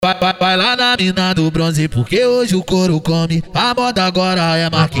Vai lá na mina do bronze, porque hoje o couro come. A moda agora é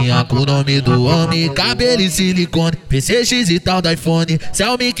marquinha com o nome do homem. Cabelo e silicone, PCX e tal da iPhone.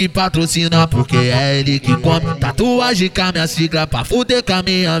 Selminho que patrocina, porque é ele que come. Tatuagem com a minha sigla pra fuder com a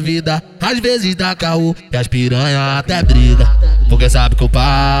minha vida. Às vezes dá caô e as piranha até briga, porque sabe que o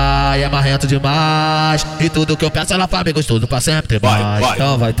pai é marrento demais. E tudo que eu peço ela faz bem gostoso pra sempre ter mais.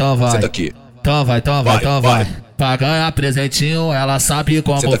 Então vai, então vai. Senta aqui. Então vai, então vai, então vai. Pra ganhar presentinho, ela sabe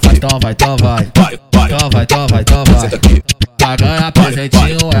como faz. Então vai, então vai. Então vai, então vai, então vai. Pra ganhar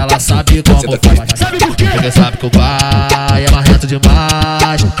presentinho, ela sabe como faz. Sabe por quê? Porque sabe que o pai é marrento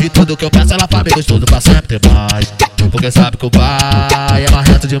demais. E tudo que eu peço ela faz bem gostoso pra sempre ter mais. Porque sabe que o pai é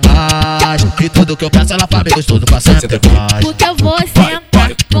marrento demais. E tudo que eu peço ela faz bem gostoso pra sempre ter mais. Porque eu vou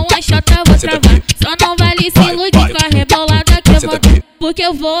sentar, com a chota eu vou travar. Só não vale se iludir com a rebolada que eu vou dar. Porque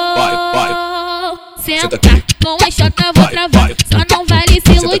eu vou sentar, com a chota eu vou travar. Só não vale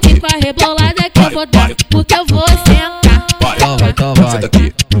se iludir com a rebolada que eu vou dar. Porque eu vou sentar. Então vai, então vai.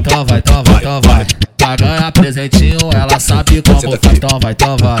 Então vai, então vai, então vai. Pra ganhar presentinho, ela sabe como faz. Então vai,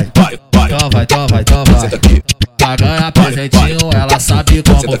 então vai. Então vai, então vai, então vai. Pra ganhar presentinho, ela sabe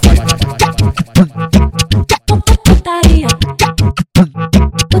como faz. Putaria,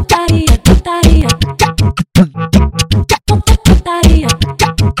 putaria, putaria, putaria, putaria,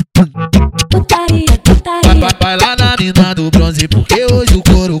 putaria. Vai lá na mina do bronze, porque hoje o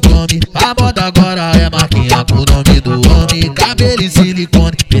couro come. A moda agora é marquinha com o nome do homem. Cabelo e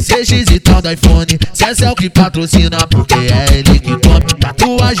silicone, PCX e tal da iPhone. Céu que patrocina, porque é ele que come.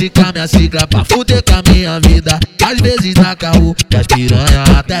 Tatuagem com a minha sigla pra fuder com a minha vida. Às vezes dá caô e as piranha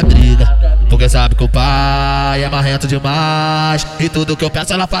até briga, porque sabe que o pai é marrento demais. E tudo que eu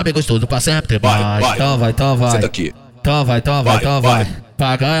peço ela faz bem gostoso pra sempre ter mais. Então vai, então vai. Senta aqui. Então vai, então vai, então vai.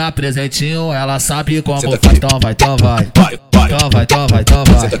 Pra ganhar presentinho, ela sabe como faz. Então vai, então vai. Então vai, então vai, então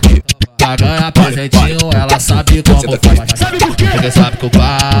vai. Pra ganhar presentinho, ela sabe como faz. Sabe por quê? Porque sabe que o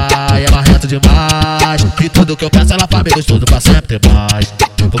pai é marrento demais. E tudo que eu peço ela faz bem gostoso pra sempre ter mais.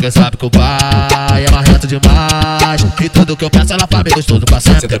 Porque sabe que o pai é marrento demais. E tudo que eu peço ela faz bem gostoso pra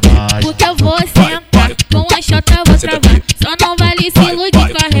sempre ter mais. Porque eu vou sentar, com a chota eu vou travar. Só não vale se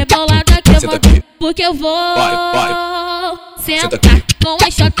iludir com a rebolada que eu vou dar. Porque eu vou sentar, com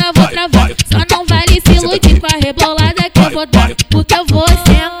a chota eu vou travar. Só não vale se iludir com a rebolada que eu vou dar. Porque eu vou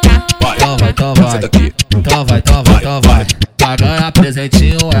sentar. Então vai, então vai. Então vai, então vai, então vai. Pra ganhar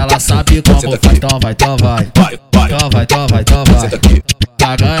presentinho, ela sabe como faz. Então vai, então vai. Então vai, então vai, então vai.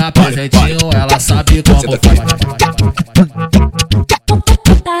 Pra ganhar presentinho, ela sabe como faz.